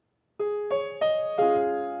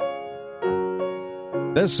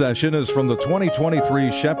This session is from the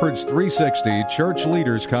 2023 Shepherds 360 Church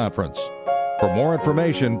Leaders Conference. For more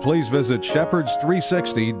information, please visit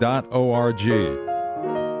shepherds360.org.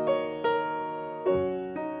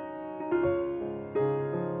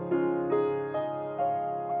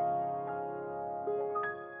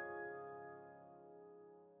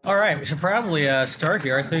 All right, we should probably start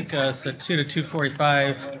here. I think it's a 2 to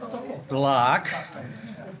 2:45 block.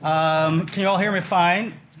 Can you all hear me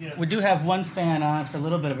fine? Yes. We do have one fan on for a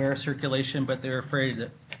little bit of air circulation, but they're afraid that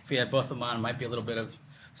if we had both of them on, it might be a little bit of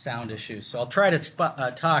sound issues. So I'll try to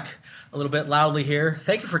talk a little bit loudly here.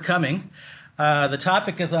 Thank you for coming. The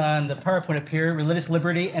topic is on the PowerPoint up here, Religious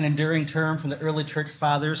Liberty, an Enduring Term from the Early Church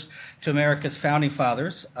Fathers to America's Founding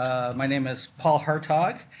Fathers. My name is Paul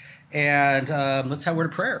Hartog, and let's have a word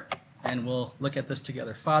of prayer, and we'll look at this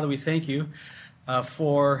together. Father, we thank you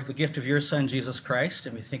for the gift of your Son, Jesus Christ,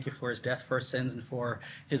 and we thank you for his death for our sins and for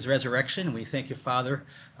his resurrection. And we thank you, Father,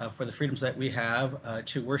 for the freedoms that we have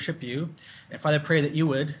to worship you. And Father, I pray that you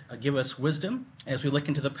would give us wisdom as we look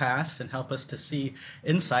into the past and help us to see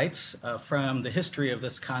insights from the history of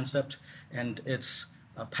this concept and its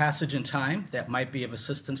passage in time that might be of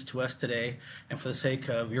assistance to us today. And for the sake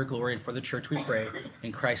of your glory and for the church, we pray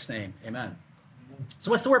in Christ's name. Amen.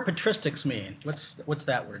 So what's the word patristics mean? What's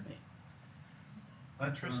that word mean?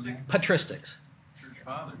 Patristics.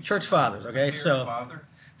 Church fathers. Okay, so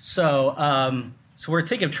we're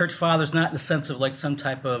thinking of church fathers not in the sense of like some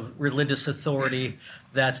type of religious authority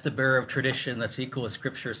that's the bearer of tradition, that's equal with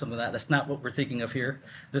scripture or something like that. That's not what we're thinking of here.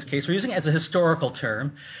 In this case, we're using it as a historical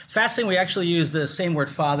term. It's fascinating. We actually use the same word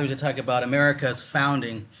fathers to talk about America's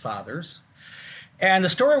founding fathers. And the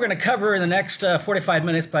story we're going to cover in the next 45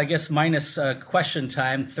 minutes, but I guess minus question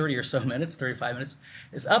time, 30 or so minutes, 35 minutes,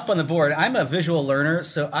 is up on the board. I'm a visual learner,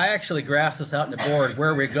 so I actually graphed this out on the board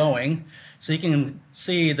where we're going, so you can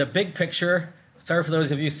see the big picture. Sorry for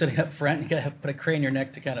those of you sitting up front. You got to put a crane in your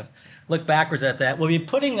neck to kind of look backwards at that. We'll be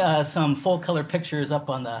putting some full-color pictures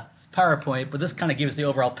up on the PowerPoint, but this kind of gives the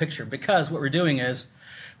overall picture, because what we're doing is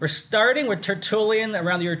we're starting with Tertullian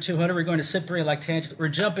around the year 200. We're going to Cyprian, Lactantius. We're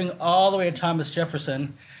jumping all the way to Thomas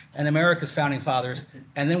Jefferson and America's founding fathers.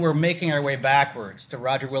 And then we're making our way backwards to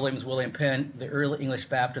Roger Williams, William Penn, the early English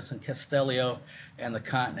Baptists, and Castellio, and the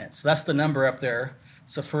continent. So that's the number up there.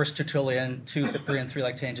 So first Tertullian, 2 Cyprian, 3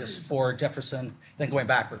 Lactantius, 4 Jefferson, then going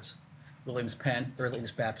backwards. Williams, Penn, early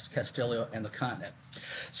English Baptist, Castellio, and the continent.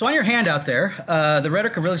 So on your handout there, the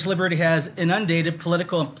rhetoric of religious liberty has inundated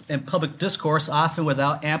political and public discourse, often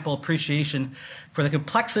without ample appreciation for the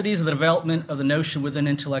complexities of the development of the notion within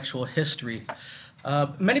intellectual history.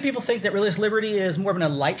 Many people think that religious liberty is more of an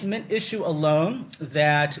Enlightenment issue alone,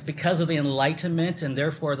 that because of the Enlightenment and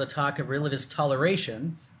therefore the talk of religious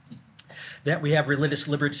toleration, that we have religious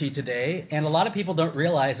liberty today. And a lot of people don't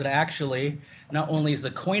realize that actually not only is the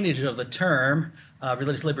coinage of the term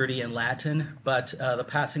religious liberty in Latin, but the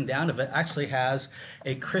passing down of it actually has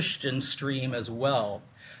a Christian stream as well.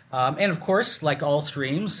 And of course, like all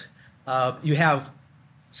streams, you have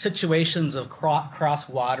situations of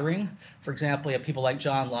cross-watering. For example, you have people like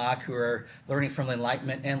John Locke who are learning from the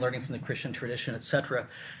Enlightenment and learning from the Christian tradition, etc.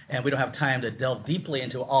 And we don't have time to delve deeply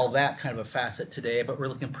into all that kind of a facet today, but we're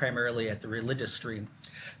looking primarily at the religious stream.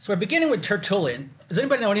 So we're beginning with Tertullian. Does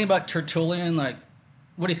anybody know anything about Tertullian? Like,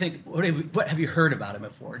 what do you think? What have you heard about him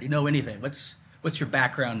before? Do you know anything? What's your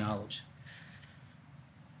background knowledge?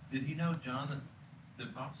 Did he know John, the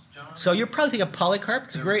Apostle John? So you're probably thinking of Polycarp.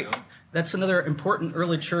 It's great. That's another important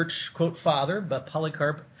early church, quote, father, but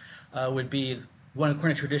Polycarp would be one,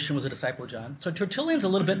 according to tradition, was a disciple of John. So Tertullian's a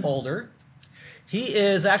little bit older. He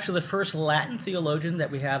is actually the first Latin theologian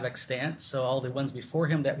that we have extant, so all the ones before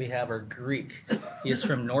him that we have are Greek. He is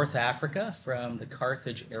from North Africa, from the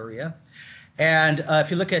Carthage area. And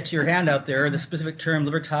if you look at your handout there, the specific term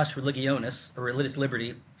libertas religionis, or religious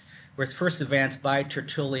liberty, was first advanced by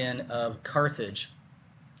Tertullian of Carthage.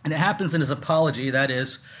 And it happens in his apology, that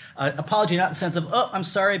is, apology not in the sense of, oh, I'm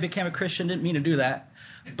sorry, I became a Christian, didn't mean to do that,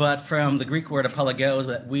 but from the Greek word apologeo,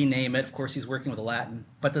 that we name it, of course he's working with the Latin,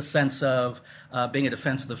 but the sense of being a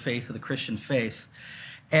defense of the faith, of the Christian faith.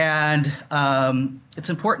 And it's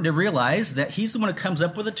important to realize that he's the one who comes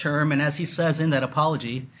up with the term, and as he says in that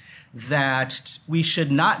apology, that we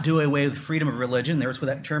should not do away with freedom of religion, there's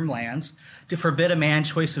where that term lands, to forbid a man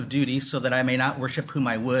choice of duty so that I may not worship whom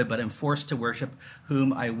I would, but am forced to worship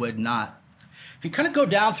whom I would not. If you kind of go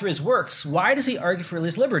down through his works, why does he argue for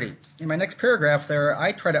religious liberty? In my next paragraph there,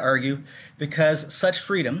 I try to argue because such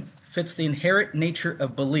freedom fits the inherent nature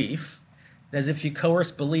of belief, as if you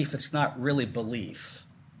coerce belief, it's not really belief.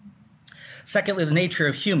 Secondly, the nature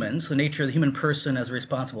of humans, the nature of the human person as a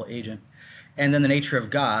responsible agent. And then the nature of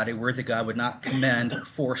God, a worthy God would not commend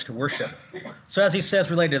forced worship. So as he says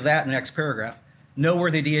related to that in the next paragraph, no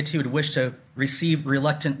worthy deity would wish to receive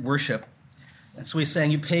reluctant worship. And so he's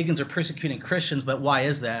saying you pagans are persecuting Christians, but why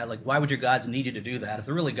is that? Like, why would your gods need you to do that? If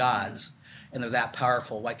they're really gods and they're that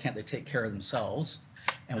powerful, why can't they take care of themselves?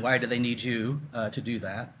 And why do they need you to do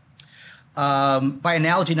that? By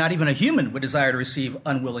analogy, not even a human would desire to receive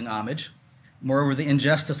unwilling homage. Moreover, the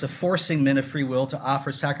injustice of forcing men of free will to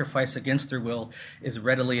offer sacrifice against their will is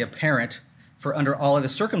readily apparent, for under all other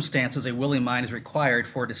circumstances, a willing mind is required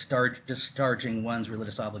for discharging one's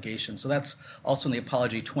religious obligation. So that's also in the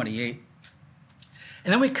Apology 28.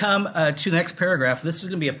 And then we come to the next paragraph. This is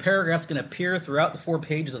going to be a paragraph that's going to appear throughout the 4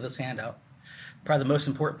 pages of this handout. Probably the most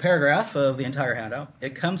important paragraph of the entire handout.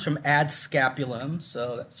 It comes from ad scapulum,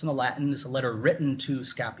 so that's from the Latin. It's a letter written to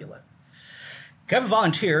Scapula. I have a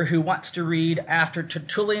volunteer who wants to read after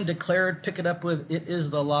Tertullian declared, pick it up with "it is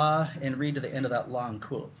the law," and read to the end of that long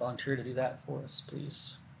quote. Volunteer to do that for us,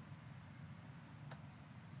 please.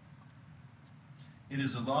 It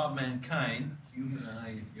is the law of mankind,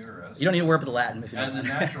 humani juris, You don't need to work with the Latin if you and don't. the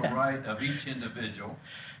natural right of each individual,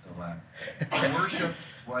 the Latin, to worship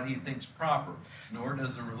what he thinks proper, nor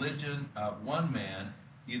does the religion of one man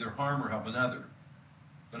either harm or help another.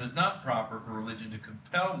 But it is not proper for religion to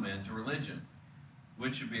compel men to religion,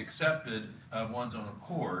 which should be accepted of one's own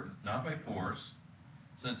accord, not by force,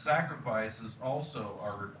 since sacrifices also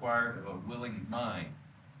are required of a willing mind.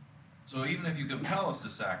 So even if you compel us to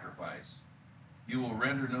sacrifice, you will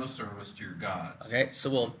render no service to your gods. Okay, so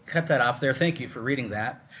we'll cut that off there. Thank you for reading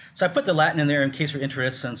that. So I put the Latin in there in case you're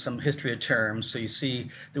interested in some history of terms. So you see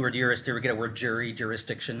the word juris there. We get a word jury,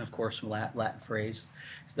 jurisdiction, of course, from Latin phrase.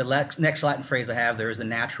 The next Latin phrase I have there is the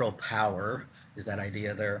natural power, is that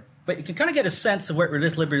idea there. But you can kind of get a sense of what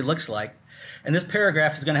religious liberty looks like. And this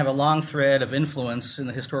paragraph is going to have a long thread of influence in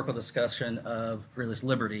the historical discussion of religious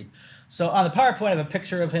liberty. So on the PowerPoint, I have a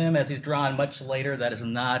picture of him as he's drawn much later. That is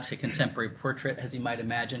not a contemporary portrait, as you might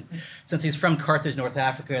imagine. Since he's from Carthage, North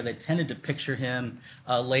Africa, they tended to picture him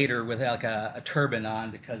later with like a turban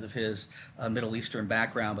on because of his Middle Eastern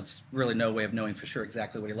background, but it's really no way of knowing for sure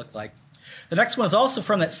exactly what he looked like. The next one is also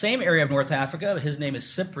from that same area of North Africa. His name is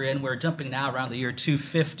Cyprian. We're jumping now around the year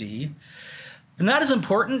 250. Not as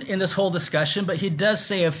important in this whole discussion, but he does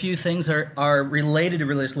say a few things that are related to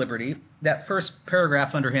religious liberty. That first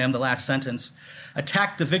paragraph under him, the last sentence,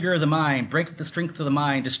 attack the vigor of the mind, break the strength of the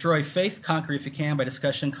mind, destroy faith, conquer if you can by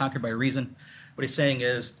discussion, conquer by reason. What he's saying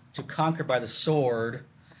is to conquer by the sword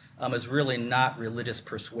is really not religious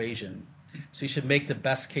persuasion. So you should make the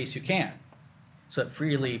best case you can so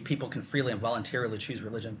that people can freely and voluntarily choose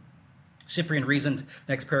religion. Cyprian reasoned,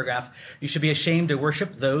 next paragraph, you should be ashamed to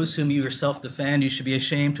worship those whom you yourself defend. You should be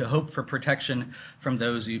ashamed to hope for protection from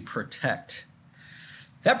those you protect.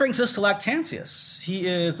 That brings us to Lactantius. He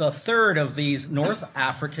is the third of these North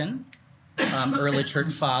African early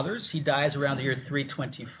church fathers. He dies around the year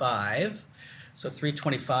 325. So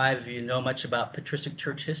 325, if you know much about patristic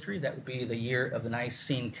church history, that would be the year of the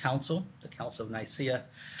Nicene Council, the Council of Nicaea,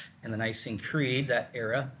 and the Nicene Creed, that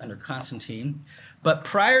era under Constantine. But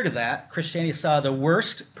prior to that, Christianity saw the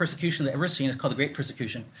worst persecution they've ever seen. It's called the Great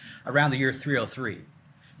Persecution, around the year 303.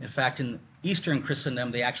 In fact, in Eastern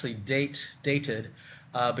Christendom, they actually dated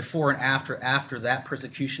before and after that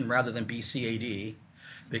persecution rather than BC AD,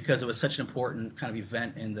 because it was such an important kind of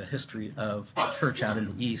event in the history of the church out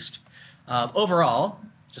in the East. Overall,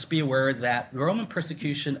 just be aware that the Roman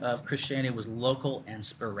persecution of Christianity was local and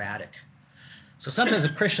sporadic. So sometimes as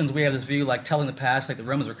Christians, we have this view like telling the past, like the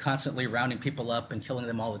Romans were constantly rounding people up and killing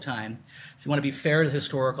them all the time. If you want to be fair to the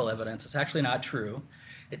historical evidence, it's actually not true.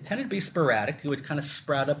 It tended to be sporadic. It would kind of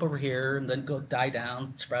sprout up over here and then go die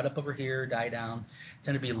down, sprout up over here, die down. It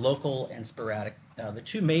tended to be local and sporadic. The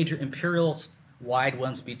two major imperial wide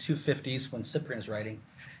ones would be 250s when Cyprian is writing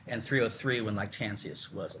and 303 when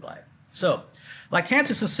Lactantius was alive. So,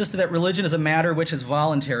 Lactantius insisted that religion is a matter which is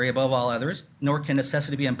voluntary above all others, nor can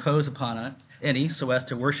necessity be imposed upon any so as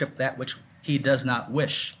to worship that which he does not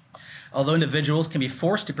wish. Although individuals can be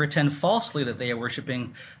forced to pretend falsely that they are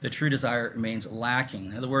worshiping, the true desire remains lacking.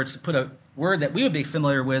 In other words, to put a word that we would be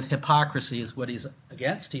familiar with, hypocrisy is what he's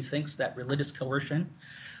against. He thinks that religious coercion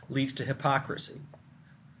leads to hypocrisy.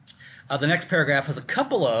 The next paragraph has a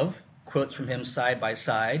couple of quotes from him side by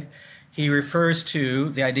side. He refers to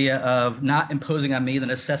the idea of not imposing on me the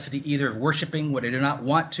necessity either of worshiping what I do not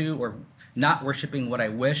want to or not worshiping what I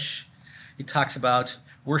wish. He talks about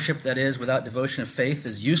worship that is without devotion of faith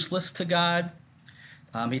is useless to God.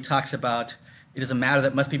 He talks about it is a matter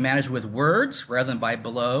that must be managed with words rather than by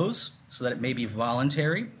blows so that it may be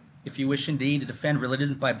voluntary. If you wish indeed to defend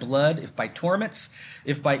religion by blood, if by torments,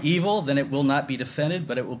 if by evil, then it will not be defended,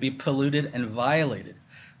 but it will be polluted and violated.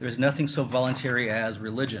 There is nothing so voluntary as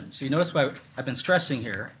religion. So you notice what I've been stressing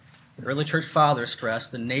here. The early church fathers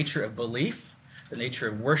stressed the nature of belief, the nature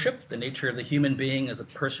of worship, the nature of the human being as a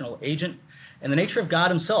personal agent, and the nature of God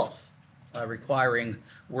himself requiring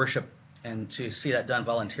worship, and to see that done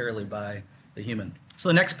voluntarily by the human. So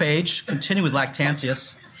the next page, continue with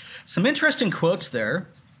Lactantius. Some interesting quotes there.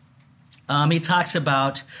 He talks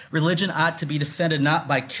about religion ought to be defended not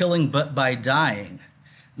by killing but by dying,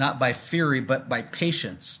 not by fury but by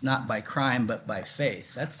patience, not by crime but by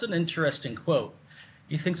faith. That's an interesting quote.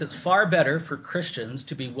 He thinks it's far better for Christians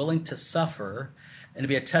to be willing to suffer and to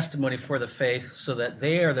be a testimony for the faith so that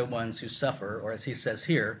they are the ones who suffer, or as he says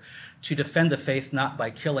here, to defend the faith not by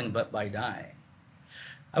killing but by dying.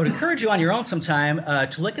 I would encourage you on your own sometime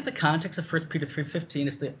to look at the context of 1 Peter 3:15.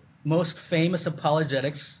 It's the most famous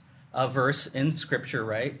apologetics verse in Scripture,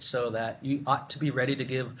 right? So that you ought to be ready to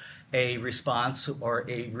give a response or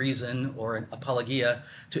a reason or an apologia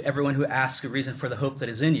to everyone who asks a reason for the hope that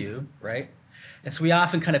is in you, right? And so we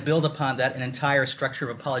often kind of build upon that an entire structure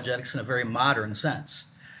of apologetics in a very modern sense.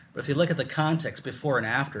 But if you look at the context before and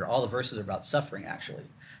after, all the verses are about suffering, actually,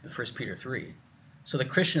 in 1 Peter 3. So the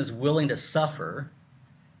Christian is willing to suffer,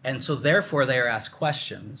 and so therefore they are asked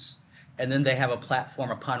questions, and then they have a platform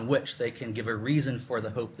upon which they can give a reason for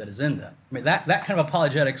the hope that is in them. I mean, that kind of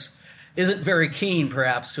apologetics isn't very keen,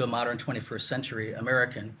 perhaps, to a modern 21st century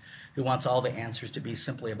American who wants all the answers to be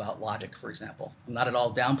simply about logic, for example. I'm not at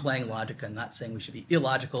all downplaying logic. I'm not saying we should be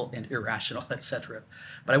illogical and irrational, etc.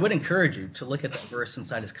 But I would encourage you to look at this verse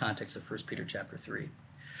inside its context of 1 Peter chapter 3.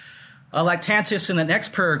 Lactantius, in the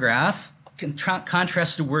next paragraph,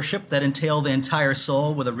 contrasts to worship that entail the entire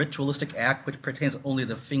soul with a ritualistic act which pertains only to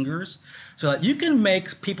the fingers, so that you can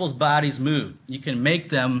make people's bodies move. You can make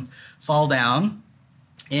them fall down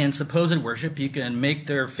in supposed worship. You can make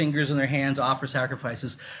their fingers and their hands offer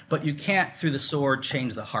sacrifices, but you can't, through the sword,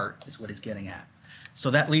 change the heart, is what he's getting at. So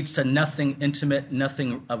that leads to nothing intimate,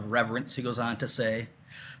 nothing of reverence, he goes on to say.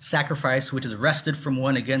 Sacrifice, which is wrested from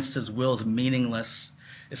one against his will, is meaningless.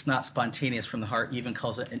 It's not spontaneous from the heart. He even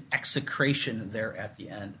calls it an execration there at the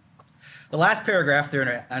end. The last paragraph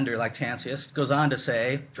there under Lactantius goes on to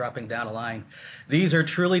say, dropping down a line, these are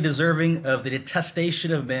truly deserving of the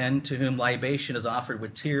detestation of men to whom libation is offered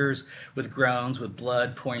with tears, with groans, with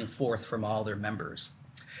blood pouring forth from all their members.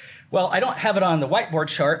 Well, I don't have it on the whiteboard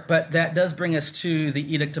chart, but that does bring us to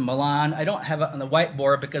the Edict of Milan. I don't have it on the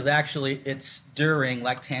whiteboard because actually it's during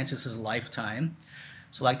Lactantius' lifetime.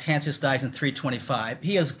 So Lactantius dies in 325.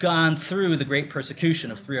 He has gone through the great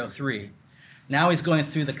persecution of 303. Now he's going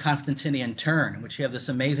through the Constantinian turn, in which you have this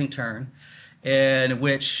amazing turn in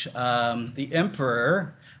which the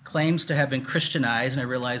emperor claims to have been Christianized, and I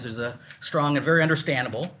realize there's a strong and very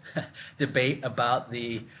understandable debate about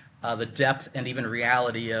the depth and even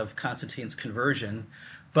reality of Constantine's conversion.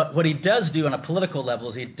 But what he does do on a political level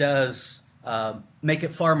is he does make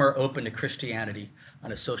it far more open to Christianity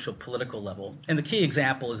on a social political level. And the key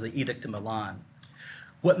example is the Edict of Milan.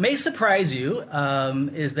 What may surprise you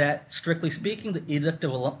is that, strictly speaking, the Edict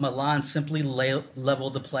of Milan simply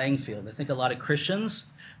leveled the playing field. I think a lot of Christians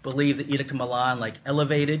believe the Edict of Milan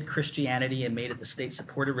elevated Christianity and made it the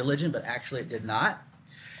state-supported religion, but actually it did not.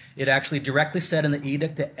 It actually directly said in the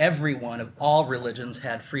edict that everyone of all religions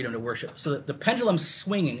had freedom to worship. So that the pendulum's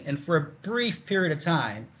swinging, and for a brief period of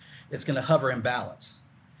time, it's going to hover in balance.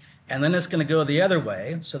 And then it's going to go the other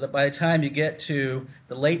way, so that by the time you get to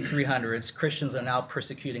the late 300s, Christians are now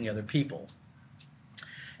persecuting other people.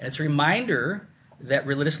 And it's a reminder that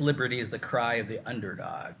religious liberty is the cry of the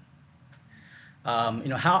underdog.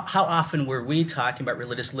 How often were we talking about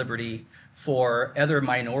religious liberty for other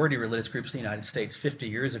minority religious groups in the United States 50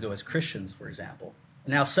 years ago as Christians, for example?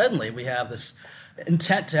 And now suddenly we have this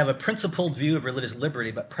intent to have a principled view of religious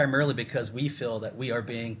liberty, but primarily because we feel that we are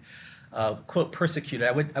being quote, persecuted.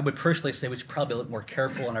 I would personally say we should probably look more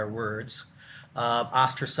careful in our words.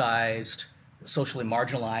 Ostracized, socially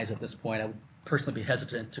marginalized at this point. I would personally be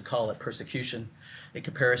hesitant to call it persecution in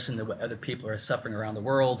comparison to what other people are suffering around the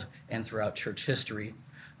world and throughout church history,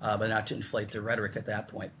 but not to inflate the rhetoric at that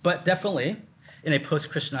point. But definitely, in a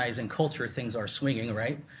post-Christianizing culture, things are swinging,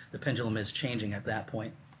 right? The pendulum is changing at that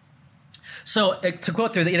point. So, to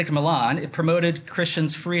quote there the Edict of Milan, it promoted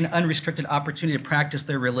Christians' free and unrestricted opportunity to practice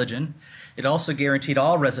their religion. It also guaranteed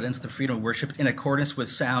all residents the freedom of worship in accordance with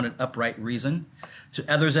sound and upright reason.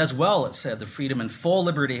 To others as well, it said, the freedom and full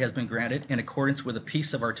liberty has been granted in accordance with the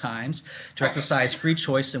peace of our times to exercise free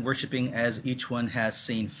choice in worshiping as each one has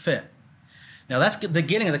seen fit. Now, that's the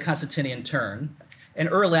beginning of the Constantinian turn. And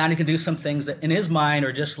early on, he can do some things that in his mind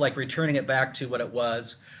are just like returning it back to what it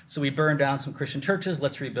was. So we burned down some Christian churches,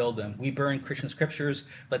 let's rebuild them. We burned Christian scriptures,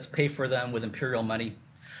 let's pay for them with imperial money.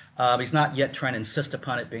 He's not yet trying to insist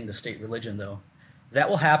upon it being the state religion, though. That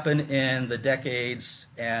will happen in the decades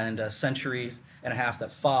and centuries and a half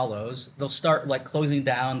that follows. They'll start like closing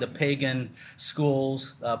down the pagan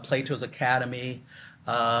schools, Plato's Academy,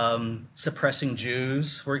 suppressing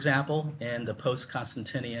Jews, for example, in the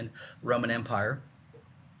post-Constantinian Roman Empire.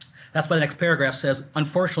 That's why the next paragraph says,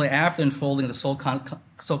 unfortunately, after unfolding the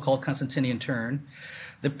so-called Constantinian turn,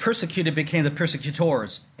 the persecuted became the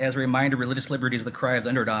persecutors. As a reminder, religious liberty is the cry of the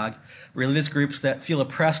underdog. Religious groups that feel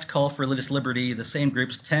oppressed call for religious liberty. The same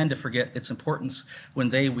groups tend to forget its importance when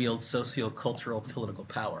they wield socio-cultural political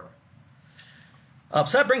power.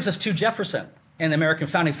 So that brings us to Jefferson and the American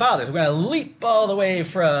founding fathers. We're going to leap all the way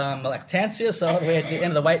from Lactantius all the way at the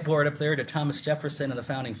end of the whiteboard up there to Thomas Jefferson and the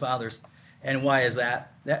founding fathers. And why is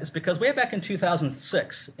that? That is because way back in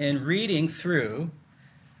 2006, in reading through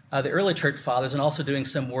the early church fathers and also doing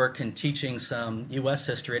some work and teaching some U.S.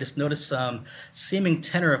 history, I just noticed some seeming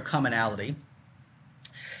tenor of commonality.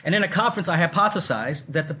 And in a conference, I hypothesized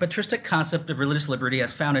that the patristic concept of religious liberty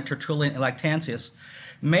as found in Tertullian and Lactantius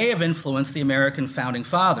may have influenced the American founding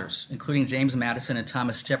fathers, including James Madison and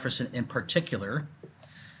Thomas Jefferson in particular.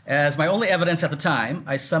 As my only evidence at the time,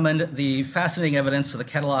 I summoned the fascinating evidence of the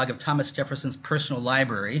catalog of Thomas Jefferson's personal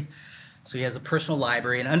library. So he has a personal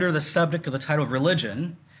library, and under the subject of the title of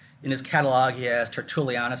religion, in his catalog, he has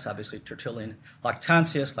Tertullianus, obviously Tertullian,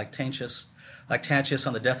 Lactantius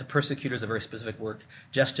on the death of persecutors, a very specific work,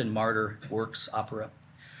 Justin Martyr works, opera.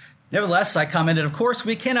 Nevertheless, I commented, of course,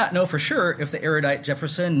 we cannot know for sure if the erudite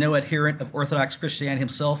Jefferson, no adherent of Orthodox Christianity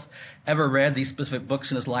himself, ever read these specific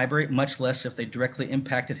books in his library, much less if they directly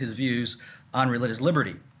impacted his views on religious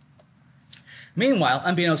liberty. Meanwhile,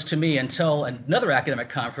 unbeknownst to me, until another academic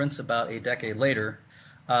conference about a decade later,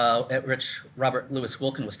 at which Robert Louis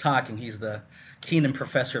Wilkin was talking, he's the Keenan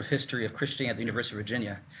Professor of History of Christianity at the University of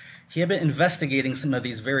Virginia. He had been investigating some of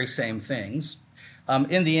these very same things.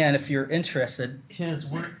 In the end, if you're interested, his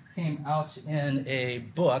work came out in a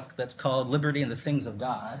book that's called Liberty and the Things of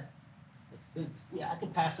God. I can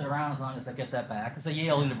pass it around as long as I get that back. It's a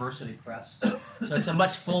Yale University press. So it's a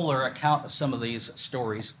much fuller account of some of these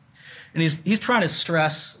stories. And he's trying to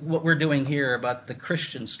stress what we're doing here about the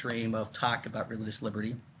Christian stream of talk about religious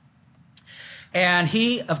liberty. And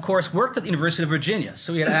he, of course, worked at the University of Virginia,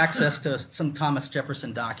 so he had access to some Thomas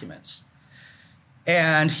Jefferson documents.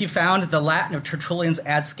 And he found the Latin of Tertullian's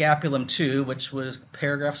Ad Scapulum II, which was the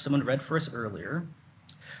paragraph someone read for us earlier,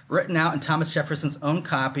 written out in Thomas Jefferson's own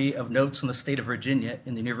copy of Notes on the State of Virginia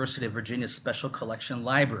in the University of Virginia's Special Collection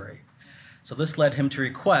Library. So this led him to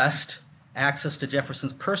request access to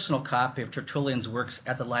Jefferson's personal copy of Tertullian's works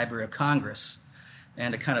at the Library of Congress.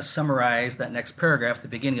 And to kind of summarize that next paragraph, the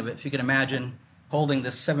beginning of it, if you can imagine holding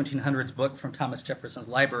this 1700s book from Thomas Jefferson's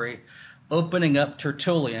library, opening up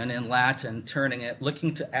Tertullian in Latin, turning it,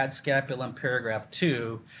 looking to Ad Scapulum paragraph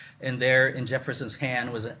 2, and there in Jefferson's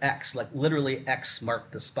hand was an X, like literally X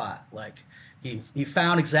marked the spot. Like he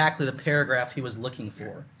found exactly the paragraph he was looking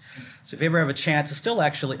for. So if you ever have a chance, it's still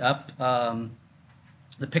actually up,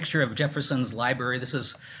 the picture of Jefferson's library. This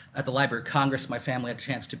is at the Library of Congress. My family had a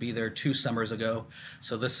chance to be there 2 summers ago.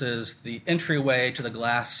 So this is the entryway to the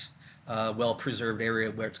glass, well-preserved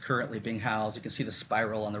area where it's currently being housed. You can see the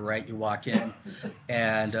spiral on the right. You walk in,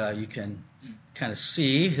 and you can kind of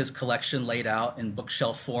see his collection laid out in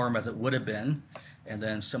bookshelf form as it would have been, and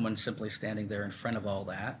then someone simply standing there in front of all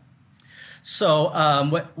that. So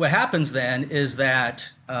what happens then is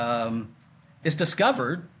that it's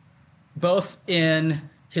discovered both in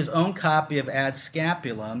his own copy of Ad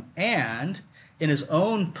Scapulum and in his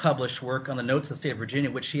own published work on the Notes of the State of Virginia,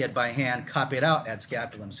 which he had by hand copied out Ad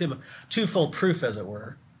Scapulum. So you have a twofold proof, as it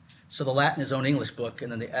were. So the Latin in his own English book,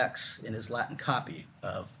 and then the X in his Latin copy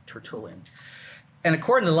of Tertullian. And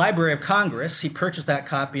according to the Library of Congress, he purchased that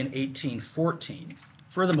copy in 1814.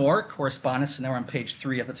 Furthermore, correspondence, now we're on page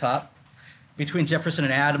 3 at the top, between Jefferson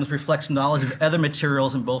and Adams reflects knowledge of other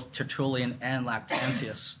materials in both Tertullian and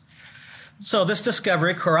Lactantius. So this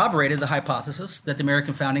discovery corroborated the hypothesis that the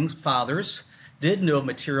American founding fathers did know of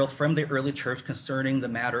material from the early church concerning the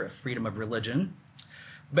matter of freedom of religion.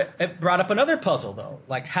 But it brought up another puzzle, though.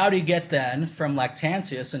 Like, how do you get then from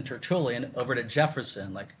Lactantius and Tertullian over to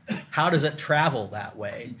Jefferson? Like, how does it travel that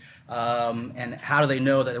way? And how do they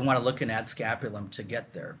know that they want to look in Ad Scapulum to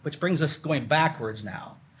get there? Which brings us going backwards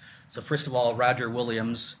now. So first of all, Roger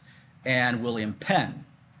Williams and William Penn.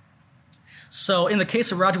 So in the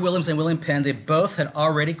case of Roger Williams and William Penn, they both had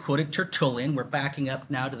already quoted Tertullian. We're backing up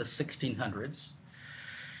now to the 1600s.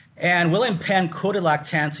 And William Penn quoted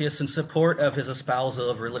Lactantius in support of his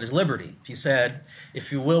espousal of religious liberty. He said,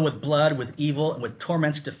 "If you will with blood, with evil, and with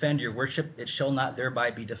torments defend your worship, it shall not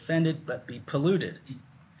thereby be defended, but be polluted."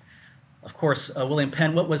 Of course, William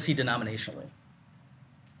Penn, what was he denominationally?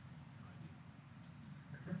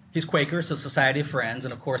 He's Quaker, so Society of Friends,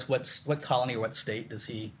 and of course, what colony or what state does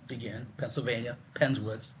he begin? Pennsylvania, Penn's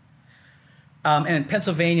Woods. And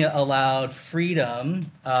Pennsylvania allowed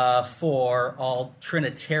freedom for all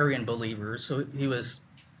Trinitarian believers. So he was,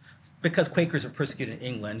 because Quakers were persecuted in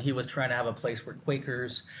England, he was trying to have a place where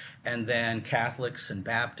Quakers and then Catholics and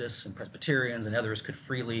Baptists and Presbyterians and others could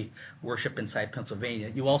freely worship inside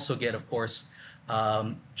Pennsylvania. You also get, of course,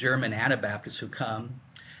 German Anabaptists who come.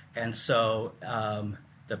 And so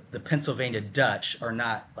the Pennsylvania Dutch are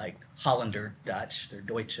not like Hollander Dutch, they're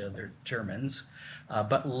Deutsche, they're Germans.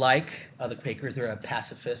 But like the Quakers, they're a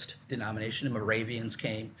pacifist denomination. The Moravians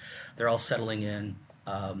came. They're all settling in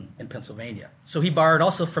Pennsylvania. So he borrowed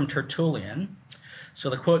also from Tertullian. So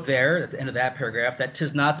the quote there at the end of that paragraph, that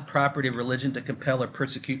 "'tis not the property of religion to compel or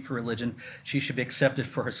persecute for religion. She should be accepted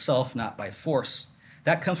for herself, not by force."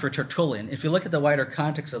 That comes from Tertullian. If you look at the wider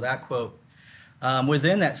context of that quote,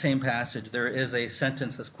 within that same passage, there is a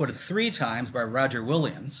sentence that's quoted 3 times by Roger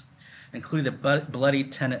Williams, including the bloody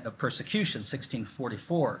tenet of persecution,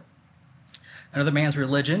 1644. "Another man's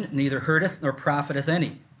religion neither hurteth nor profiteth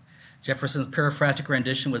any." Jefferson's paraphrastic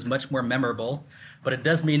rendition was much more memorable, "But it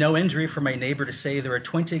does me no injury for my neighbor to say there are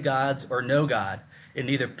 20 gods or no God. It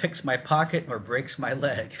neither picks my pocket nor breaks my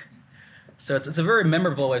leg." So it's a very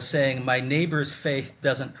memorable way of saying my neighbor's faith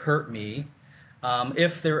doesn't hurt me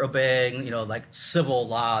if they're obeying, like civil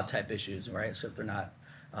law type issues, right? So if they're not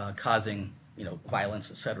causing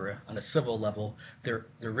violence, etc. On a civil level, their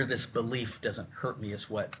religious belief doesn't hurt me is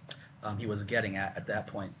what he was getting at that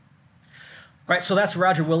point. All right, so that's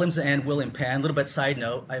Roger Williams and William Penn. A little bit side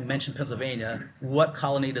note, I mentioned Pennsylvania. What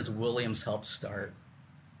colony does Williams help start?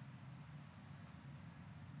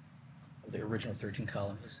 The original 13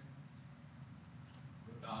 colonies.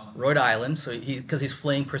 Rhode Island, so because he's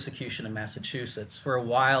fleeing persecution in Massachusetts. For a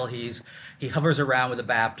while, he hovers around with the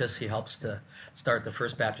Baptists. He helps to start the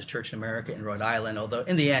first Baptist church in America in Rhode Island, although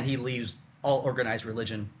in the end, he leaves all organized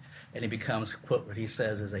religion, and he becomes, quote, what he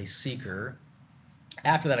says is a seeker.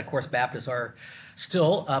 After that, of course, Baptists are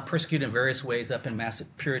still persecuted in various ways up in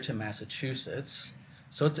Puritan Massachusetts.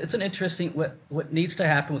 So it's an interesting, what needs to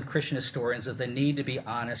happen with Christian historians is they need to be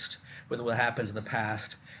honest with what happens in the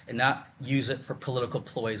past and not use it for political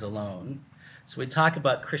ploys alone. So we talk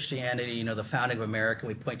about Christianity, the founding of America,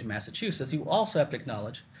 we point to Massachusetts. You also have to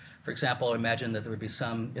acknowledge, for example, I imagine that there would be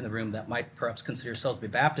some in the room that might perhaps consider yourselves to be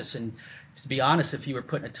Baptists. And to be honest, if you were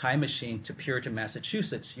put in a time machine to Puritan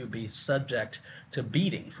Massachusetts, you'd be subject to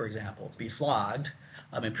beating, for example, to be flogged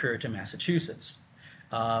in Puritan Massachusetts.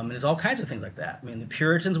 And there's all kinds of things like that. I mean, the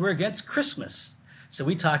Puritans were against Christmas. So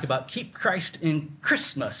we talk about keep Christ in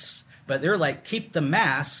Christmas, but they're like keep the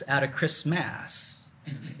Mass out of Christmas.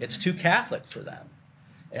 It's too Catholic for them.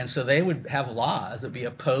 And so they would have laws that would be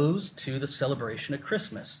opposed to the celebration of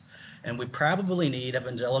Christmas. And we probably need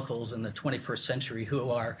evangelicals in the 21st century who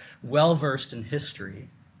are well-versed in history,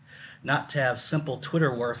 not to have simple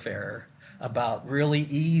Twitter warfare about really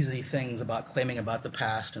easy things about claiming about the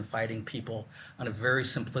past and fighting people on a very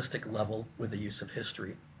simplistic level with the use of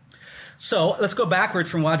history. So let's go backward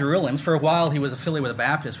from Roger Williams. For a while, he was affiliated with the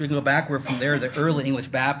Baptists. We can go backward from there, the early English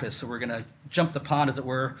Baptists. So we're going to jump the pond, as it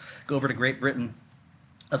were, go over to Great Britain.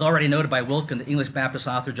 As already noted by Wilkin, the English Baptist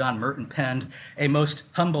author John Merton penned a most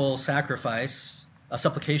humble sacrifice, a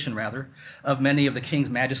supplication rather, of many of the King's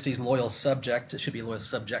Majesty's loyal subjects. It should be loyal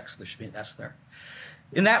subjects. There should be an S there.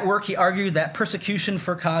 In that work, he argued that persecution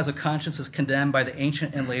for cause of conscience is condemned by the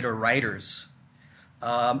ancient and later writers.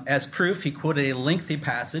 As proof, he quoted a lengthy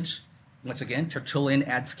passage, once again, Tertullian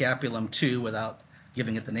ad Scapulum 2, without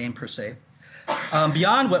giving it the name per se.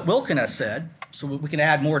 Beyond what Wilkin has said, so we can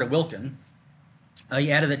add more to Wilkin,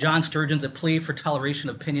 he added that John Sturgeon's A Plea for Toleration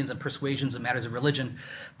of Opinions and Persuasions in Matters of Religion,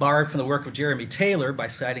 borrowed from the work of Jeremy Taylor by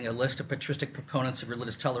citing a list of patristic proponents of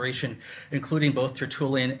religious toleration, including both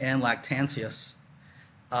Tertullian and Lactantius.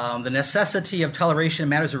 The Necessity of Toleration in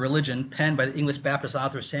Matters of Religion, penned by the English Baptist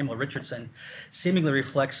author Samuel Richardson, seemingly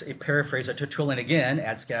reflects a paraphrase of Tertullian again,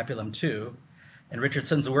 ad Scapulum 2. And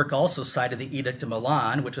Richardson's work also cited the Edict of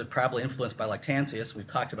Milan, which was probably influenced by Lactantius. We've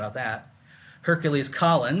talked about that. Hercules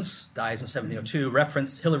Collins, dies in 1702,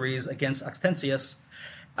 referenced Hilary's against Accentius,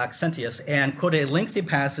 and quoted a lengthy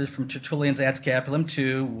passage from Tertullian's ad Scapulum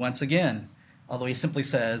 2 once again, although he simply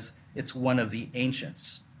says it's one of the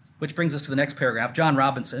ancients. Which brings us to the next paragraph. John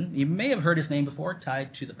Robinson, you may have heard his name before,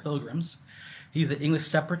 tied to the Pilgrims. He's the English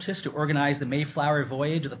separatist who organized the Mayflower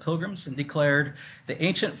voyage of the Pilgrims and declared the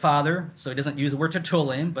ancient father, so he doesn't use the word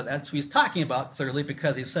Tertullian, but that's what he's talking about clearly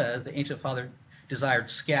because he says the ancient father desired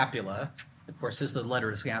scapula. Of course, this is the letter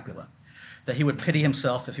to scapula. That he would pity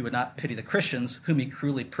himself if he would not pity the Christians whom he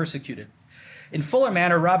cruelly persecuted. In fuller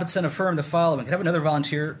manner, Robinson affirmed the following. Could I have another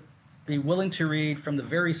volunteer be willing to read from the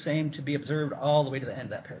very same to be observed all the way to the end of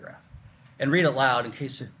that paragraph? And read it loud in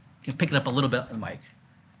case you can pick it up a little bit on the mic.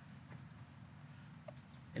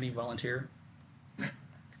 Any volunteer?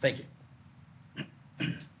 Thank you.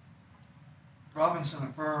 Robinson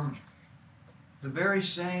affirmed, the very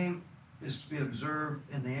same is to be observed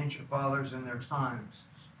in the ancient fathers in their times,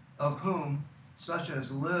 of whom such as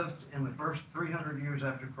lived in the first 300 years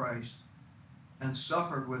after Christ and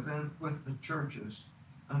suffered with the churches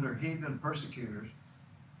under heathen persecutors,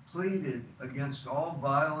 pleaded against all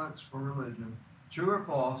violence for religion, true or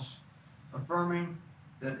false, affirming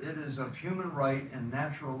that it is of human right and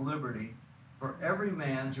natural liberty for every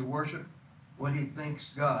man to worship what he thinks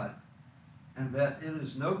God, and that it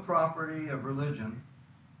is no property of religion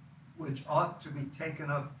which ought to be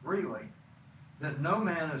taken up freely, that no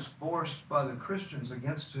man is forced by the Christians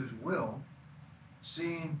against his will,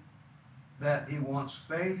 seeing that he wants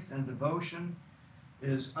faith and devotion,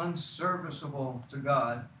 is unserviceable to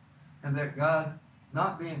God, and that God,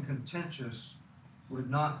 not being contentious, would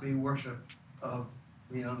not be worshipped of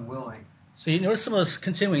the unwilling. So you notice some of those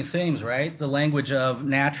continuing themes, right? The language of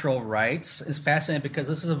natural rights is fascinating because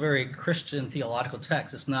this is a very Christian theological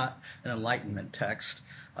text. It's not an Enlightenment text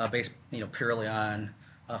based, purely on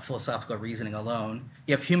philosophical reasoning alone.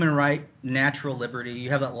 You have human right, natural liberty. You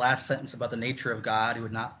have that last sentence about the nature of God who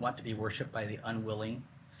would not want to be worshipped by the unwilling.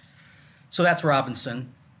 So that's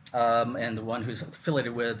Robinson and the one who's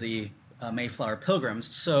affiliated with the Mayflower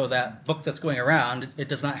Pilgrims. So that book that's going around, it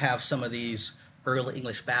does not have some of these early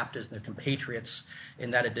English Baptists and their compatriots in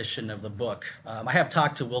that edition of the book. I have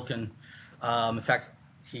talked to Wilkin. In fact,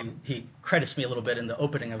 he credits me a little bit in the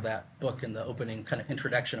opening of that book, in the opening kind of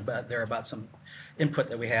introduction about some input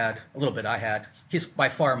that we had, a little bit I had. He's by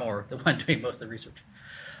far more the one doing most of the research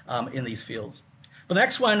in these fields. But the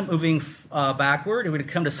next one, moving backward, we would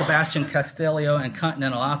come to Sebastian Castellio and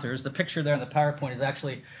Continental Authors. The picture there in the PowerPoint is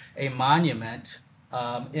actually a monument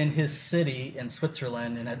in his city in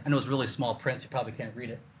Switzerland, and I know it's really small print, so you probably can't read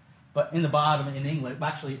it. But in the bottom, in English,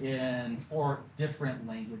 actually in 4 different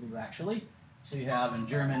languages, actually. So you have in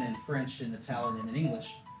German, in French, in Italian, and in English,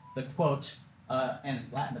 the quote, and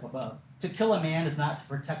Latin up above, "To kill a man is not to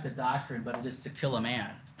protect a doctrine, but it is to kill a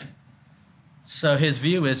man." So his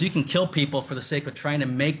view is you can kill people for the sake of trying to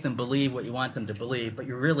make them believe what you want them to believe, but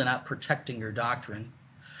you're really not protecting your doctrine.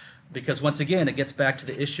 Because once again, it gets back to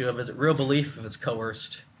the issue of, is it real belief if it's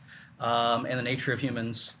coerced, and the nature of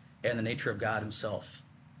humans and the nature of God himself.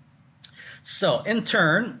 So in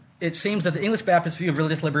turn, it seems that the English Baptist view of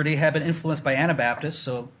religious liberty had been influenced by Anabaptists.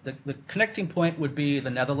 So the connecting point would be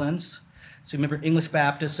the Netherlands. So remember, English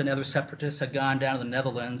Baptists and other separatists had gone down to the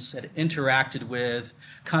Netherlands, had interacted with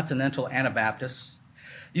continental Anabaptists.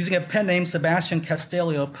 Using a pen name, Sebastian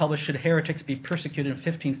Castellio published Should Heretics Be Persecuted in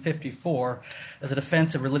 1554 as a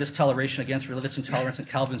defense of religious toleration against religious intolerance in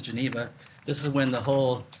Calvin's Geneva. This is when the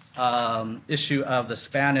whole issue of the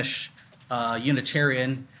Spanish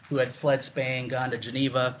Unitarian who had fled Spain, gone to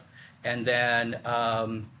Geneva, and then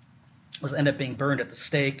ended up being burned at the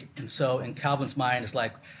stake. And so in Calvin's mind, it's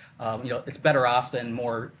like, it's better off than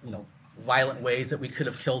more, violent ways that we could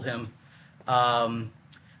have killed him.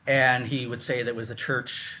 And he would say that it was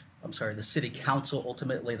the city council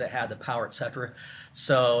ultimately that had the power, etc.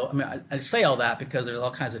 So, I say all that because there's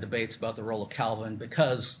all kinds of debates about the role of Calvin,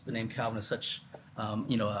 because the name Calvin is such,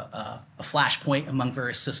 a flashpoint among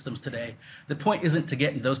various systems today. The point isn't to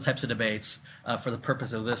get in those types of debates for the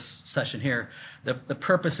purpose of this session here. The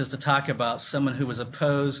purpose is to talk about someone who was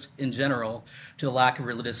opposed in general to the lack of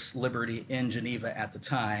religious liberty in Geneva at the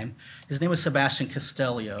time. His name was Sebastian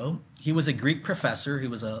Castellio. He was a Greek professor. He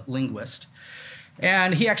was a linguist.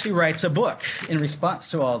 And he actually writes a book in response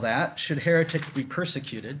to all that, Should Heretics Be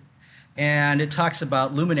Persecuted? And it talks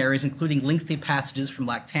about luminaries, including lengthy passages from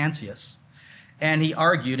Lactantius. And he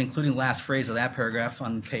argued, including the last phrase of that paragraph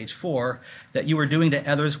on page 4, that you were doing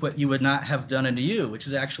to others what you would not have done unto you, which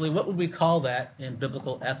is actually, what would we call that in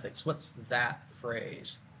biblical ethics? What's that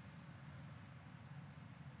phrase?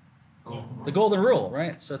 The golden rule,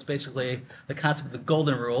 right? So it's basically the concept of the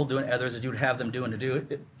golden rule, doing to others as you would have them do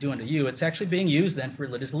unto you. It's actually being used then for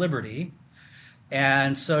religious liberty.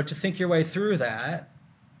 And so to think your way through that,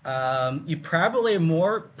 you probably are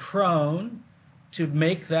more prone to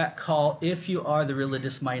make that call if you are the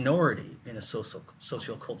religious minority in a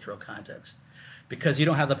social-cultural context, because you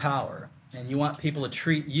don't have the power, and you want people to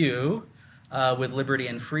treat you with liberty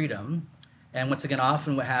and freedom. And once again,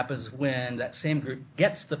 often what happens when that same group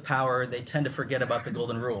gets the power, they tend to forget about the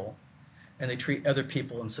golden rule, and they treat other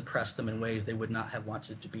people and suppress them in ways they would not have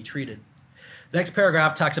wanted to be treated. The next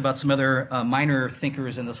paragraph talks about some other minor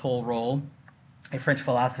thinkers in this whole role, a French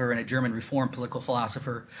philosopher and a German Reformed political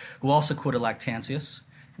philosopher who also quoted Lactantius.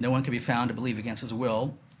 No one can be found to believe against his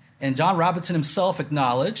will. And John Robinson himself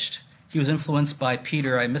acknowledged he was influenced by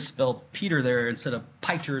Peter. I misspelled Peter there instead of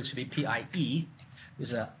Peiter. It should be P-I-E.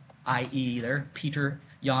 There's a I-E there. Peter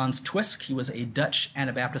Jans Twisk. He was a Dutch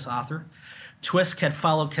Anabaptist author. Twisk had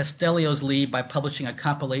followed Castellio's lead by publishing a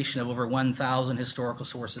compilation of over 1,000 historical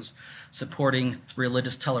sources supporting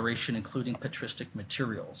religious toleration, including patristic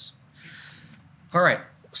materials. All right,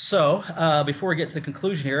 so before we get to the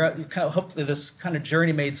conclusion here, I kind of hope that this kind of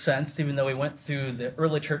journey made sense, even though we went through the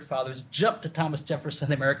early church fathers, jumped to Thomas Jefferson,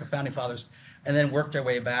 the American founding fathers, and then worked our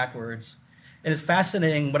way backwards. And it's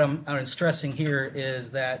fascinating. What I'm stressing here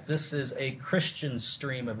is that this is a Christian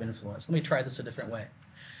stream of influence. Let me try this a different way.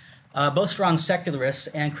 Both strong secularists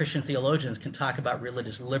and Christian theologians can talk about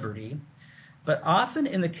religious liberty, but often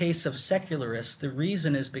in the case of secularists, the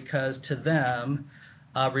reason is because to them,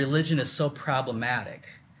 religion is so problematic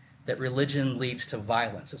that religion leads to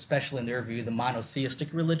violence, especially in their view, the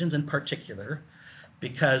monotheistic religions in particular,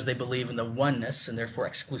 because they believe in the oneness and therefore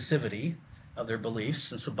exclusivity of their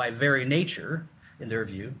beliefs. And so by very nature, in their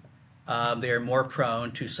view, they are more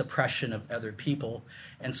prone to suppression of other people.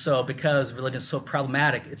 And so because religion is so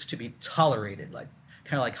problematic, it's to be tolerated, like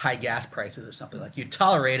kind of like high gas prices or something. Like you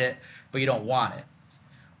tolerate it, but you don't want it.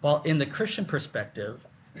 Well, in the Christian perspective,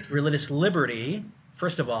 religious liberty,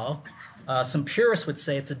 first of all, some purists would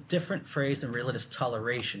say it's a different phrase than religious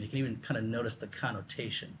toleration. You can even kind of notice the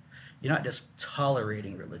connotation. You're not just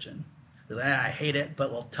tolerating religion. It's like, I hate it,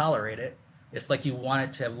 but we'll tolerate it. It's like you want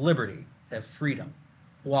it to have liberty, to have freedom.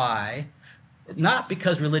 Why? Not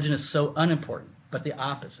because religion is so unimportant, but the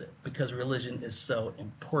opposite, because religion is so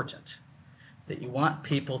important, that you want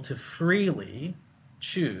people to freely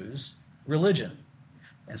choose religion.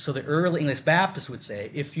 And so the early English Baptists would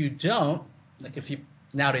say, if you don't, like if you,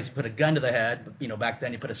 nowadays you put a gun to the head, but back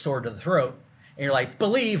then you put a sword to the throat, and you're like,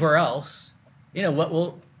 believe or else, what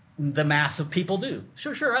will the mass of people do?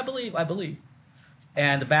 Sure, I believe.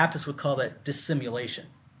 And the Baptists would call that dissimulation.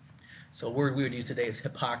 So a word we would use today is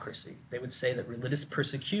hypocrisy. They would say that religious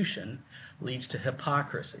persecution leads to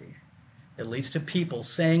hypocrisy. It leads to people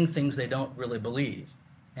saying things they don't really believe.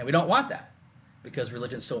 And we don't want that because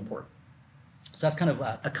religion is so important. So that's kind of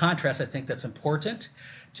a contrast, I think, that's important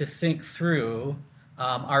to think through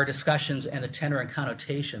our discussions and the tenor and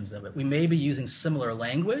connotations of it. We may be using similar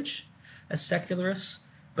language as secularists,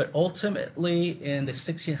 but ultimately in the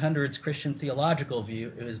 1600s Christian theological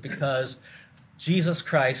view, it was because Jesus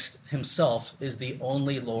Christ himself is the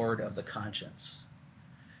only Lord of the conscience.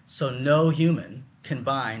 So no human can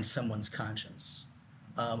bind someone's conscience.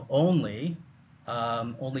 Only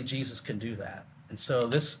Jesus can do that. And so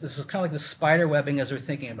this is kind of like the spider webbing as we're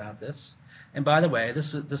thinking about this. And by the way,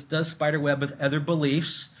 this does spider web with other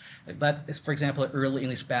beliefs. But for example, early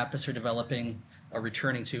English Baptists are developing or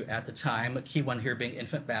returning to at the time, a key one here being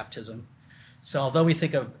infant baptism. So although we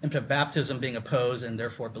think of infant baptism being opposed and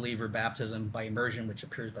therefore believer baptism by immersion, which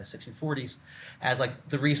appears by 1640s, as like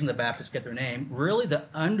the reason the Baptists get their name, really the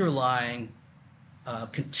underlying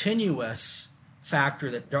continuous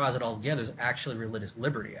factor that draws it all together is actually religious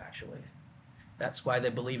liberty, actually. That's why they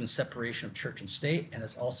believe in separation of church and state, and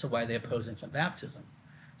that's also why they oppose infant baptism.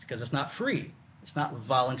 It's because it's not free. It's not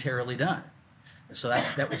voluntarily done. And so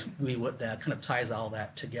that kind of ties all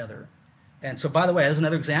that together. And so, by the way, as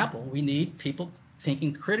another example, we need people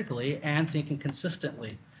thinking critically and thinking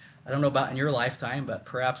consistently. I don't know about in your lifetime, but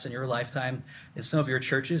perhaps in your lifetime, in some of your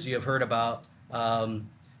churches, you have heard about,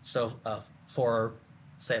 for,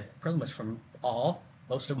 say, pretty much from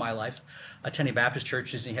most of my life, attending Baptist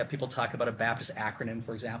churches, and you have people talk about a Baptist acronym,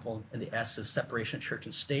 for example, and the S is separation of church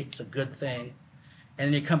and state. It's a good thing. And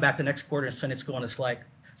then you come back the next quarter in Sunday school, and it's like,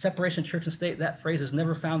 separation of church and state, that phrase is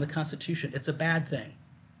never found in the Constitution. It's a bad thing.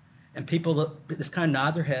 And people just kind of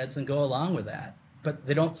nod their heads and go along with that. But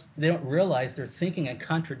they don't realize they're thinking in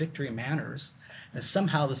contradictory manners. And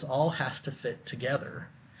somehow this all has to fit together.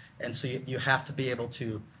 And so you have to be able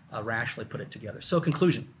to rationally put it together. So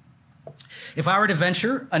conclusion. If I were to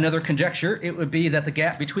venture another conjecture, it would be that the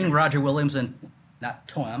gap between Roger Williams and not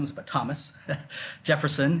Thomas, but Thomas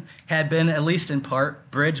Jefferson, had been, at least in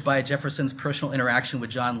part, bridged by Jefferson's personal interaction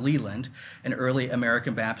with John Leland, an early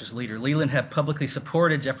American Baptist leader. Leland had publicly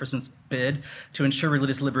supported Jefferson's bid to ensure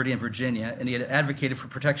religious liberty in Virginia, and he had advocated for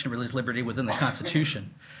protection of religious liberty within the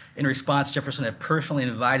Constitution. In response, Jefferson had personally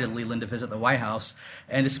invited Leland to visit the White House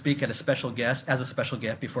and to speak as a special guest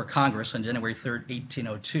before Congress on January 3rd,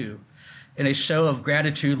 1802. In a show of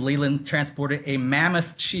gratitude, Leland transported a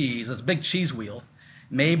mammoth cheese, a big cheese wheel,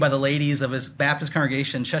 made by the ladies of his Baptist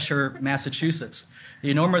congregation in Cheshire, Massachusetts. The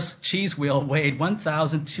enormous cheese wheel weighed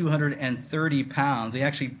 1,230 pounds. He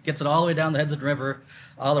actually gets it all the way down the Hudson River,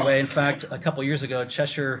 all the way. In fact, a couple years ago,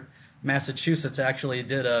 Cheshire, Massachusetts actually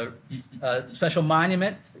did a special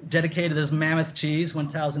monument dedicated to this mammoth cheese,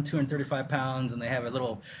 1,235 pounds, and they have a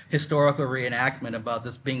little historical reenactment about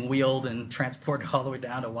this being wheeled and transported all the way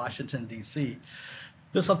down to Washington, D.C.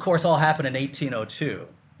 This, of course, all happened in 1802.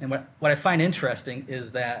 And what I find interesting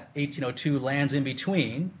is that 1802 lands in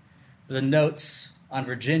between the notes on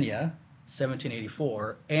Virginia,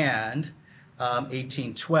 1784, and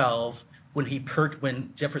 1812,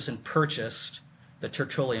 when Jefferson purchased the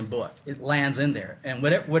Tertullian book. It lands in there. And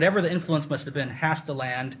whatever the influence must have been has to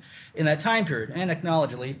land in that time period. And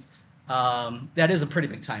acknowledgedly, that is a pretty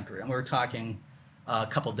big time period. And we're talking a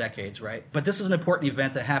couple decades, right? But this is an important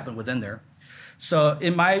event that happened within there. So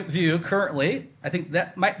in my view, currently, I think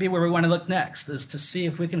that might be where we want to look next, is to see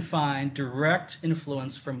if we can find direct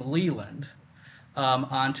influence from Leland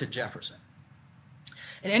onto Jefferson.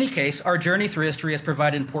 In any case, our journey through history has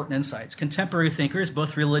provided important insights. Contemporary thinkers,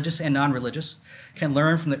 both religious and non-religious, can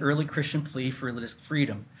learn from the early Christian plea for religious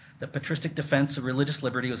freedom. The patristic defense of religious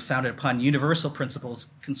liberty was founded upon universal principles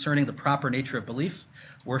concerning the proper nature of belief,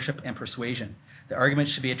 worship, and persuasion. The argument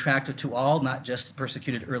should be attractive to all, not just to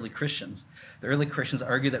persecuted early Christians. The early Christians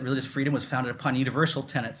argued that religious freedom was founded upon universal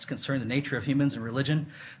tenets concerning the nature of humans and religion,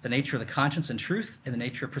 the nature of the conscience and truth, and the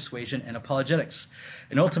nature of persuasion and apologetics,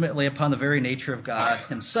 and ultimately upon the very nature of God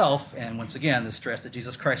himself, and once again, the stress that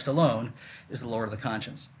Jesus Christ alone is the Lord of the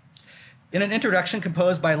conscience. In an introduction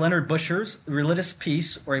composed by Leonard Busher's Religious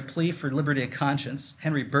Peace, or a Plea for Liberty of Conscience,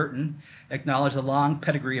 Henry Burton acknowledged the long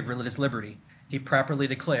pedigree of religious liberty. He properly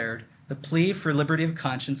declared, "The plea for liberty of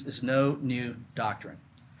conscience is no new doctrine.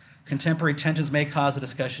 Contemporary tensions may cause the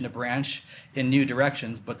discussion to branch in new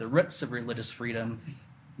directions, but the roots of religious freedom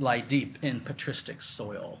lie deep in patristic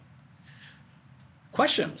soil."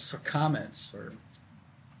 Questions or comments or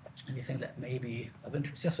anything that may be of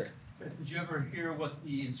interest? Yes, sir. Did you ever hear what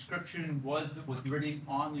the inscription was that was written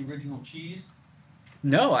on the original cheese?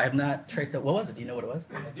 No, I have not traced that. What was it? Do you know what it was?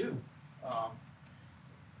 I do.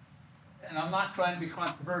 And I'm not trying to be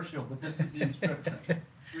controversial, but this is the inscription.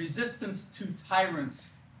 Resistance to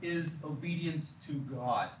tyrants is obedience to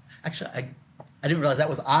God. Actually, I didn't realize that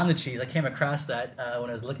was on the cheese. I came across that when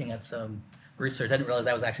I was looking at some research. I didn't realize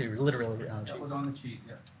that was actually literally on the cheese. That was on the cheese,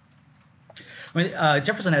 yeah. I mean,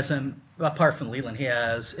 Jefferson has some, apart from Leland, he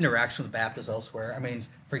has interaction with Baptists elsewhere. I mean,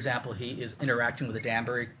 for example, he is interacting with the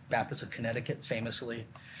Danbury Baptists of Connecticut, famously,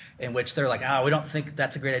 in which they're like, we don't think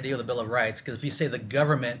that's a great idea with the Bill of Rights, because if you say the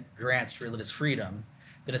government grants religious freedom,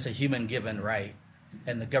 then it's a human-given right,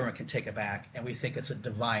 and the government can take it back, and we think it's a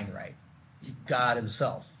divine right. God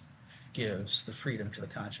himself gives the freedom to the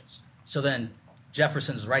conscience. So then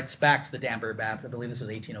Jefferson writes back to the Danbury Baptist, I believe this is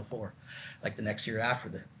 1804, like the next year after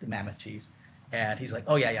the Mammoth Cheese. And he's like,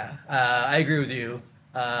 I agree with you.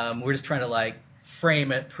 We're just trying to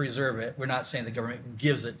frame it, preserve it. We're not saying the government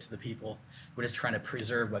gives it to the people. We're just trying to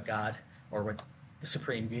preserve what God, or what the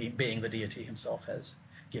supreme being, the deity himself, has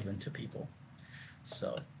given to people.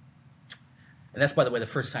 So, and that's, by the way, the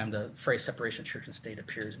first time the phrase separation of church and state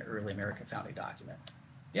appears in an early American founding document.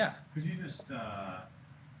 Yeah. Could you just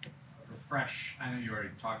refresh, I know you already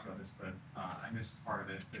talked about this, but I missed part of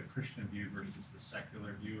it, the Christian view versus the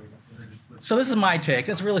secular view of religious liberty? So this is my take.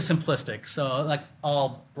 It's really simplistic. So like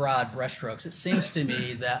all broad brushstrokes, it seems to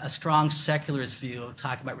me that a strong secularist view of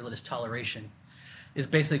talking about religious toleration is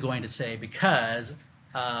basically going to say, because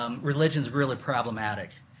religion's really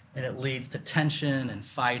problematic and it leads to tension and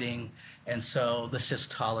fighting, and so let's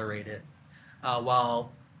just tolerate it.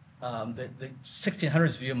 While the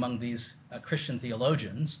 1600s view among these Christian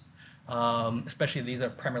theologians, especially these are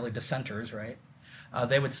primarily dissenters, right?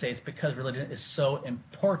 They would say it's because religion is so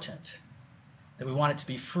important that we want it to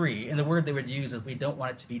be free. And the word they would use is we don't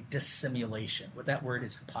want it to be dissimulation. What that word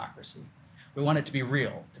is hypocrisy. We want it to be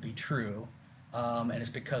real, to be true. And it's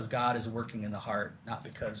because God is working in the heart, not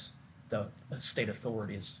because the state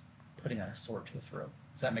authority is putting a sword to the throat.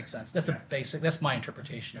 Does that make sense? That's my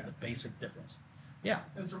interpretation of the basic difference. Yeah.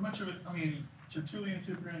 Is there much of it? I mean, Tertullian,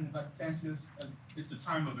 Cyprian, Lactantius, it's a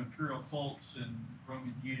time of imperial cults and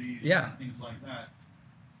Roman deities Yeah. and things like that.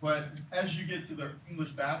 But as you get to the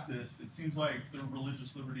English Baptists, it seems like their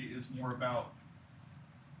religious liberty is more about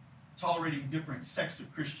tolerating different sects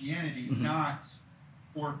of Christianity, not,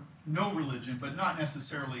 or no religion, but not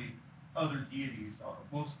necessarily other deities.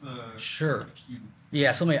 Most of the Sure.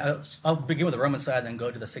 Yeah, so I'll begin with the Roman side and then go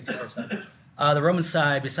to the 1600 side. The Roman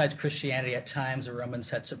side, besides Christianity, at times the Romans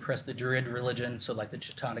had suppressed the Druid religion, so like the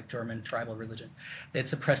Teutonic German tribal religion. They'd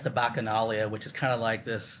suppressed the Bacchanalia, which is kind of like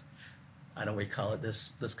this, I don't know what you call it,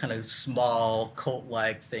 this kind of small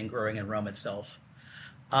cult-like thing growing in Rome itself.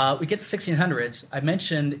 We get to 1600s. I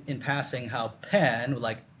mentioned in passing how Penn,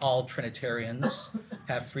 like all Trinitarians,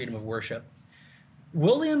 have freedom of worship.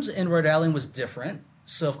 Williams in Rhode Island was different.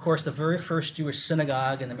 So, of course, the very first Jewish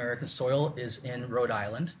synagogue in the American soil is in Rhode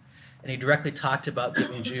Island. And he directly talked about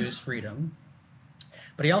giving Jews freedom.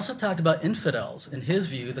 But he also talked about infidels. In his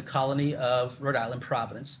view, the colony of Rhode Island,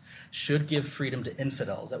 Providence, should give freedom to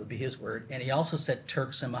infidels. That would be his word. And he also said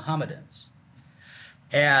Turks and Mohammedans.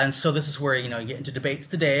 And so this is where, you get into debates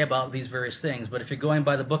today about these various things. But if you're going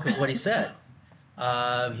by the book of what he said,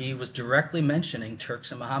 he was directly mentioning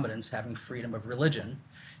Turks and Mohammedans having freedom of religion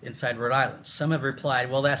inside Rhode Island. Some have replied,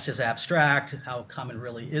 well, that's just abstract. How common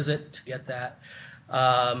really is it to get that?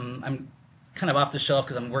 I'm kind of off the shelf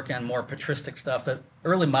because I'm working on more patristic stuff. The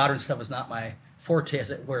early modern stuff is not my forte,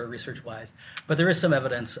 as it were, research-wise. But there is some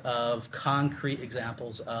evidence of concrete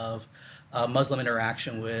examples of Muslim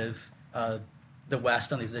interaction with the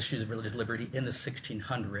West on these issues of religious liberty in the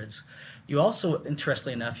 1600s. You also,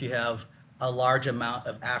 interestingly enough, you have a large amount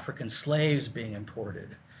of African slaves being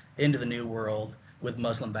imported into the New World with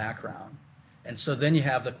Muslim background. And so then you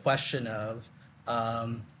have the question of,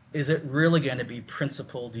 is it really going to be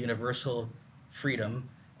principled universal freedom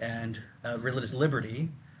and religious liberty,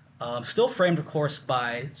 still framed, of course,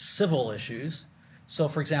 by civil issues? So,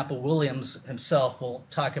 for example, Williams himself will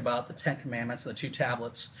talk about the Ten Commandments and the two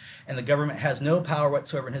tablets, and the government has no power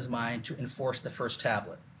whatsoever in his mind to enforce the first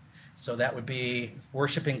tablet. So that would be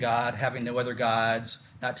worshiping God, having no other gods,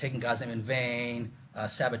 not taking God's name in vain,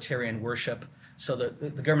 Sabbatarian worship. So the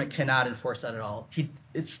government cannot enforce that at all.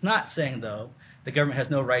 It's not saying, though, the government has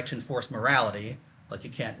no right to enforce morality, like you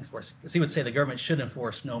can't enforce, because he would say the government should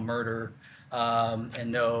enforce no murder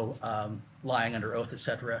and no lying under oath,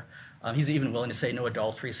 etc. He's even willing to say no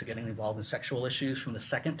adultery, so getting involved in sexual issues from the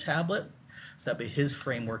second tablet. So that'd be his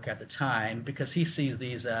framework at the time, because he sees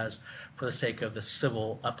these as for the sake of the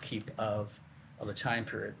civil upkeep of the time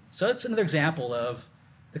period. So that's another example of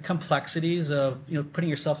the complexities of putting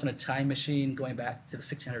yourself in a time machine going back to the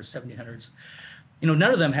 1600s, 1700s. None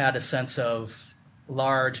of them had a sense of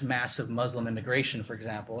large, massive Muslim immigration, for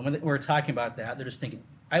example. And when we're talking about that, they're just thinking,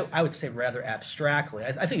 I would say rather abstractly.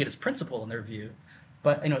 I think it is principle in their view,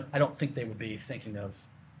 but I don't think they would be thinking of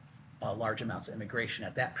large amounts of immigration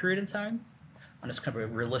at that period in time on this kind of a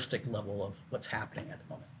realistic level of what's happening at the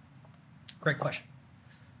moment. Great question.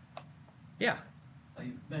 Yeah.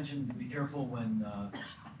 You mentioned to be careful when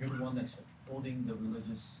you're the one that's holding the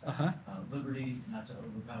religious liberty, not to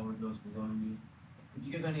overpower those below you. Could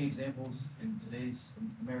you give any examples in today's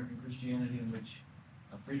American Christianity in which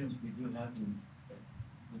freedoms we do have, and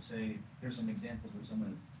would say here's some examples where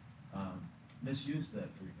someone misused that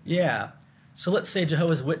freedom? Yeah. So let's say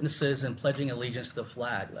Jehovah's Witnesses and pledging allegiance to the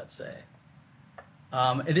flag, let's say.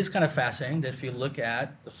 It is kind of fascinating that if you look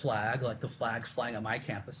at the flag, like the flag flying on my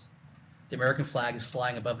campus, the American flag is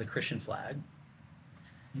flying above the Christian flag.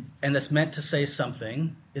 And that's meant to say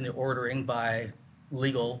something in the ordering by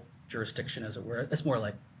legal jurisdiction, as it were. It's more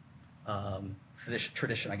like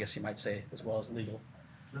tradition, I guess you might say, as well as legal.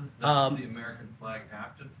 Does the American flag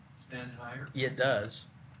have to stand higher? It does.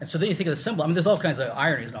 And so then you think of the symbol. I mean, there's all kinds of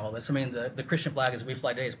ironies in all this. I mean, the Christian flag as we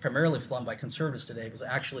fly today is primarily flown by conservatives today. It was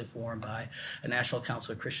actually formed by a National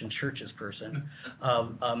Council of Christian Churches person,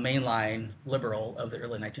 a mainline liberal of the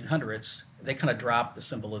early 1900s. They kind of dropped the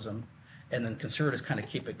symbolism, and then conservatives kind of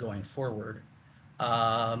keep it going forward.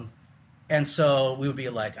 And so we would be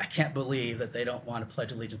like, I can't believe that they don't want to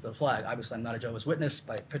pledge allegiance to the flag. Obviously, I'm not a Jehovah's Witness.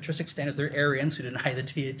 By patristic standards, they're Arians who deny the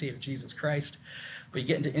deity of Jesus Christ. But you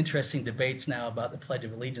get into interesting debates now about the Pledge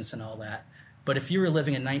of Allegiance and all that. But if you were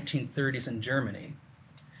living in 1930s in Germany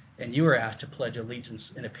and you were asked to pledge allegiance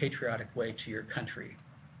in a patriotic way to your country,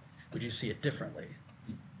 would you see it differently?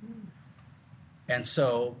 And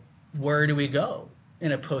so where do we go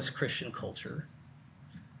in a post-Christian culture?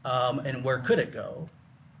 And where could it go?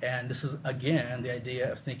 And this is, again, the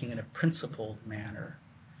idea of thinking in a principled manner.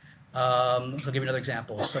 So I'll give you another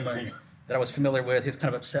example. Someone that I was familiar with, he's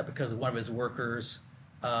kind of upset because one of his workers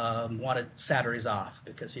wanted Saturdays off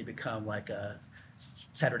because he'd become like a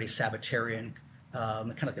Saturday Sabbatarian,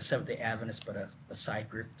 kind of like a Seventh-day Adventist, but a side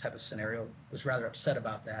group type of scenario. Was rather upset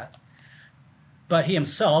about that. But he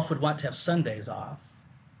himself would want to have Sundays off.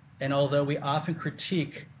 And although we often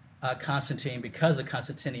critique Constantine because of the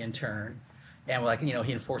Constantinian turn, and we're like, he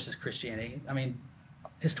enforces Christianity. I mean,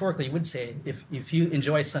 historically, you would say if you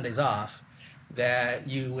enjoy Sundays off, that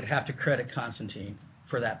you would have to credit Constantine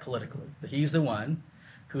for that politically. But he's the one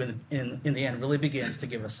who, in the end, really begins to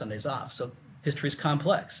give us Sundays off. So history is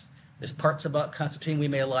complex. There's parts about Constantine we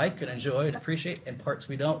may like and enjoy and appreciate, and parts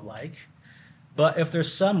we don't like. But if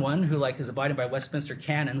there's someone who is abiding by Westminster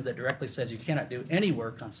canons that directly says you cannot do any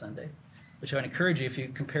work on Sunday, which I would encourage you, if you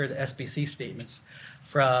compare the SBC statements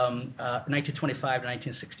from 1925 to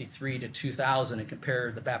 1963 to 2000 and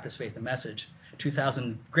compare the Baptist Faith and Message,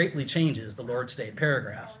 2000 greatly changes the Lord's Day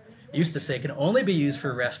paragraph. It used to say it can only be used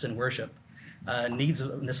for rest and worship, needs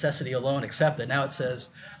of necessity alone accepted. Now it says,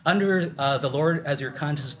 under the Lord as your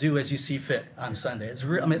conscience do as you see fit on Sunday. It's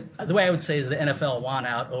the way I would say is the NFL won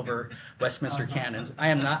out over Westminster canons. I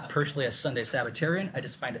am not personally a Sunday Sabbatarian. I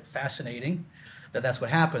just find it fascinating that that's what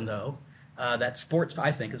happened, though. That sports,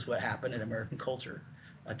 I think, is what happened in American culture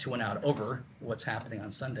to win out over what's happening on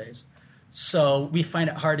Sundays. So we find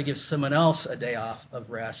it hard to give someone else a day off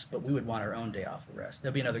of rest, but we would want our own day off of rest.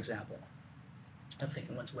 That'd be another example of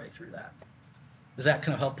thinking one's way through that. Is that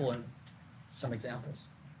kind of helpful in some examples?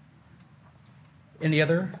 Any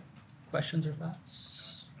other questions or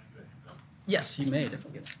thoughts? Yes, you may. If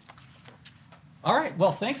we get. All right.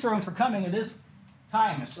 Well, thanks everyone for coming. It is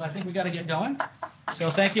time, so I think we got to get going. So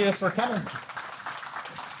thank you for coming.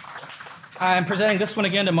 I'm presenting this one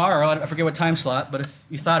again tomorrow. I forget what time slot, but if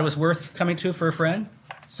you thought it was worth coming to for a friend,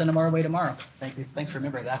 send them our way tomorrow. Thank you. Thanks for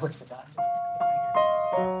remembering that. I forgot.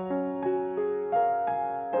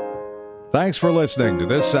 Thanks for listening to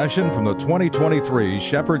this session from the 2023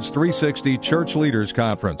 Shepherds 360 Church Leaders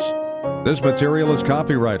Conference. This material is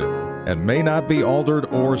copyrighted and may not be altered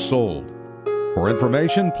or sold. For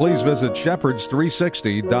information, please visit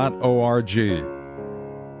shepherds360.org.